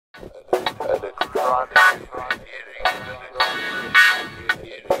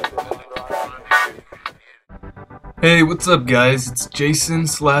Hey, what's up guys? It's Jason /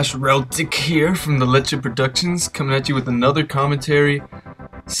 Raltic here from TheLecheProductions coming at you with another commentary.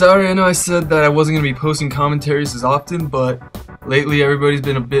 Sorry, I know I said that I wasn't going to be posting commentaries as often, but lately everybody's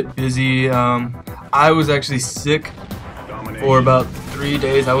been a bit busy. I was actually sick for about 3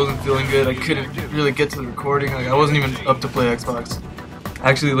 days. I wasn't feeling good. I couldn't really get to the recording. Like, I wasn't even up to play Xbox.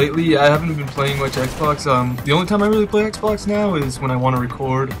 Actually, lately I haven't been playing much Xbox. The only time I really play Xbox now is when I want to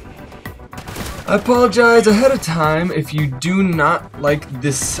record. I apologize ahead of time if you do not like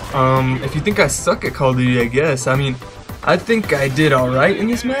this, if you think I suck at Call of Duty, I guess. I mean, I think I did alright in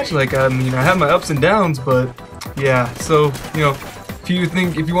this match. Like, I mean, I had my ups and downs, but yeah, so, you know, if you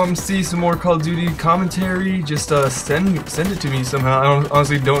want me to see some more Call of Duty commentary, just send it to me somehow. I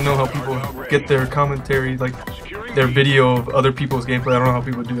honestly don't know how people get their commentary, like, their video of other people's gameplay. I don't know how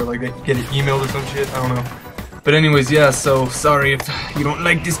people do it, like, they get it emailed or some shit, I don't know. But anyways, yeah, so sorry if you don't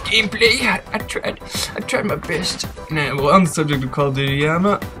like this gameplay. I tried my best. Nah, well, on the subject of Call of Duty, yeah, I'm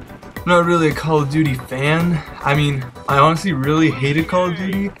not really a Call of Duty fan. I mean, I honestly really hated Call of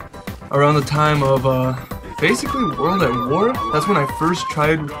Duty around the time of basically World at War. That's when I first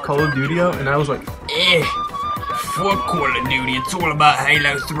tried Call of Duty out, and I was like, fuck Call of Duty, it's all about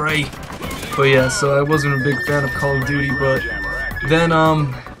Halo 3. But yeah, so I wasn't a big fan of Call of Duty, but then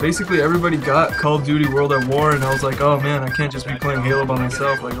basically everybody got Call of Duty World at War, and I was like, oh man, I can't just be playing Halo by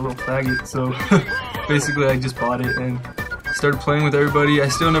myself like a little faggot. So basically I just bought it and started playing with everybody. I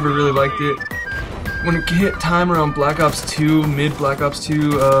still never really liked it. When it hit time around Black Ops 2, mid Black Ops 2,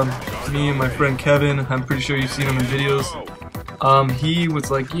 me and my friend Kevin, I'm pretty sure you've seen him in videos, he was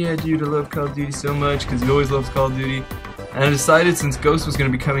like, yeah dude, I love Call of Duty so much, because he always loves Call of Duty. And I decided, since Ghost was going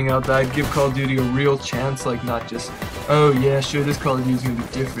to be coming out, that I'd give Call of Duty a real chance, like not just, oh yeah, sure, this Call of Duty is going to be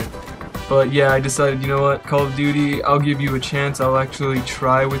different. But yeah, I decided, you know what, Call of Duty, I'll give you a chance, I'll actually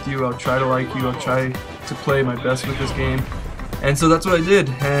try with you, I'll try to like you, I'll try to play my best with this game. And so that's what I did,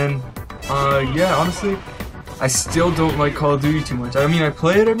 and yeah, honestly, I still don't like Call of Duty too much. I mean, I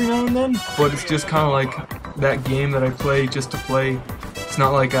play it every now and then, but it's just kind of like that game that I play just to play. It's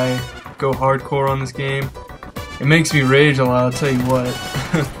not like I go hardcore on this game. It makes me rage a lot, I'll tell you what.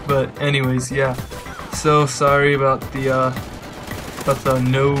 But anyways, yeah. So sorry about the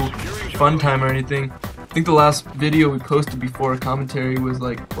no fun time or anything. I think the last video we posted before a commentary was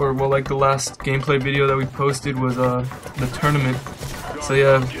like, or well, like the last gameplay video that we posted was the tournament. So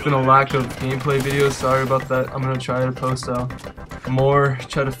yeah, there's been a lack of gameplay videos. Sorry about that. I'm gonna try to post more,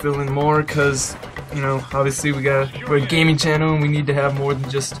 try to fill in more, cause you know, obviously we're a gaming channel and we need to have more than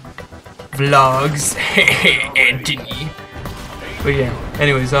just vlogs. Anthony. But yeah,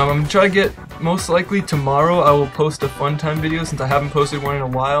 anyways, I'm gonna try to get, most likely tomorrow I will post a fun time video, since I haven't posted one in a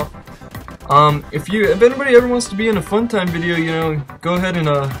while. If anybody ever wants to be in a fun time video, you know, go ahead and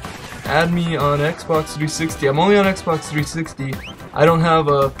add me on Xbox 360. I'm only on Xbox 360. I don't have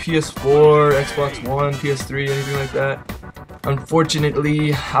a PS4, Xbox One, PS3, anything like that.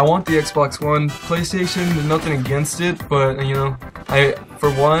 Unfortunately, I want the Xbox One. PlayStation, nothing against it, but you know, for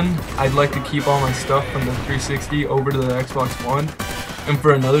one, I'd like to keep all my stuff from the 360 over to the Xbox One. And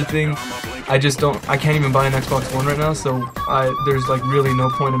for another thing, I can't even buy an Xbox One right now, so there's like really no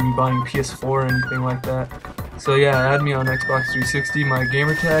point in me buying PS4 or anything like that. So yeah, add me on Xbox 360, my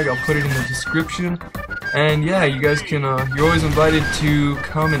gamer tag, I'll put it in the description. And yeah, you guys can, you're always invited to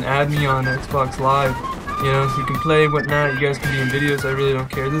come and add me on Xbox Live. You know, you can play, whatnot, you guys can be in videos, I really don't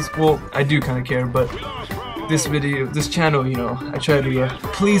care. Well, I do kind of care, but this channel, you know, I try to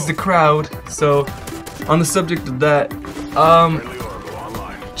please the crowd. So, on the subject of that,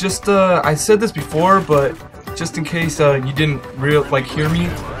 I said this before, but just in case you didn't hear me,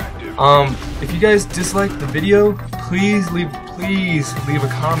 if you guys disliked the video, please leave a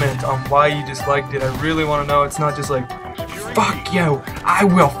comment on why you disliked it. I really want to know. It's not just like, fuck you, I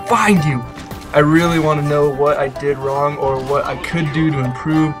will find you. I really want to know what I did wrong or what I could do to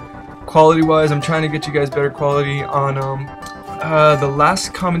improve. Quality wise, I'm trying to get you guys better quality. On the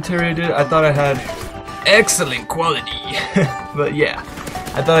last commentary I did, I thought I had excellent quality. But yeah,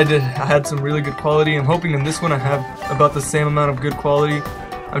 I thought I had some really good quality. I'm hoping in this one I have about the same amount of good quality.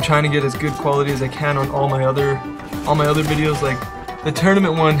 I'm trying to get as good quality as I can on all my other videos. Like the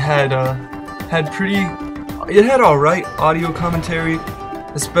tournament one had alright audio commentary,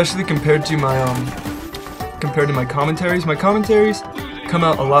 especially compared to my commentaries. My commentaries come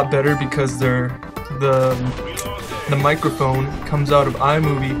out a lot better because the microphone comes out of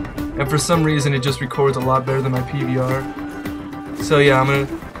iMovie, and for some reason it just records a lot better than my PVR. So yeah,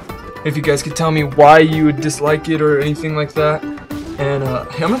 if you guys could tell me why you would dislike it or anything like that. And I'm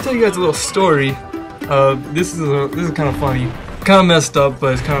gonna tell you guys a little story. This is kind of funny, kind of messed up,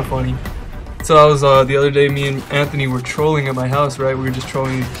 but it's kind of funny. So I was the other day, me and Anthony were trolling at my house, right? We were just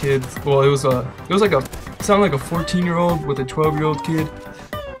trolling these kids. Well, it sounded like a 14-year-old with a 12-year-old kid,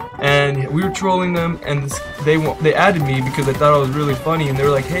 and we were trolling them. And they added me because they thought I was really funny, and they were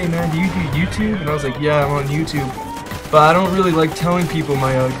like, "Hey man, do you do YouTube?" And I was like, "Yeah, I'm on YouTube." But I don't really like telling people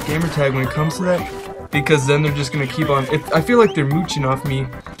my gamer tag when it comes to that, because then they're just gonna keep on. I feel like they're mooching off me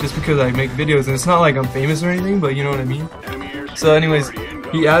just because I make videos, and it's not like I'm famous or anything, but you know what I mean. So anyways,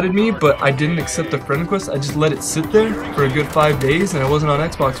 he added me, but I didn't accept the friend request. I just let it sit there for a good 5 days, and I wasn't on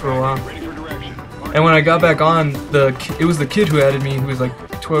Xbox for a while. And when I got back on, it was the kid who added me, who was like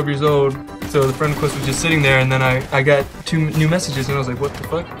 12 years old. So the friend request was just sitting there, and then I got 2 new messages, and I was like, what the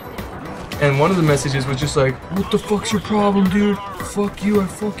fuck? And one of the messages was just like, what the fuck's your problem, dude? Fuck you, I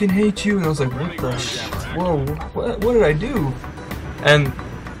fucking hate you. And I was like, what the whoa, what did I do? And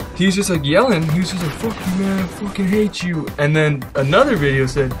he was just like yelling. He was just like, fuck you, man, I fucking hate you. And then another video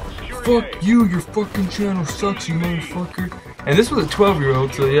said, fuck you, your fucking channel sucks, you motherfucker. And this was a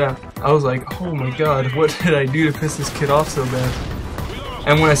 12-year-old, so yeah. I was like, oh my god, what did I do to piss this kid off so bad?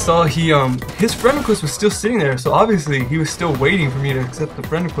 And when I saw his friend request was still sitting there, so obviously he was still waiting for me to accept the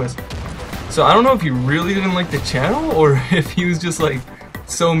friend request. So I don't know if he really didn't like the channel, or if he was just like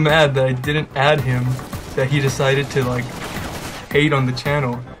so mad that I didn't add him that he decided to like hate on the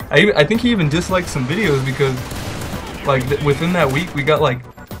channel. I think he even disliked some videos because like within that week we got like,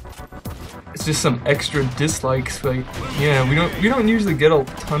 it's just some extra dislikes. Like, yeah, we don't usually get a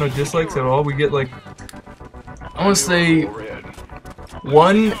ton of dislikes at all. We get like, I want to say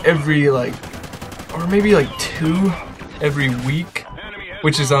 1 every like, or maybe like 2 every week,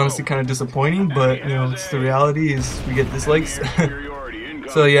 which is honestly kind of disappointing, but you know, it's the reality is we get dislikes.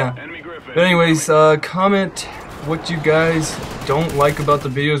 So yeah. But anyways, comment what you guys don't like about the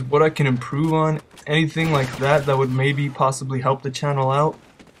videos, what I can improve on, anything like that that would maybe possibly help the channel out.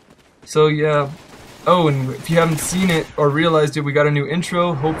 So yeah. Oh, and if you haven't seen it or realized it, we got a new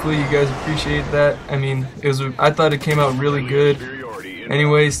intro. Hopefully you guys appreciate that. I mean, I thought it came out really good.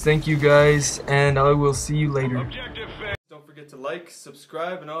 Anyways, thank you guys, and I will see you later. Don't forget to like,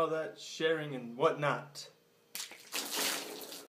 subscribe, and all that sharing and whatnot.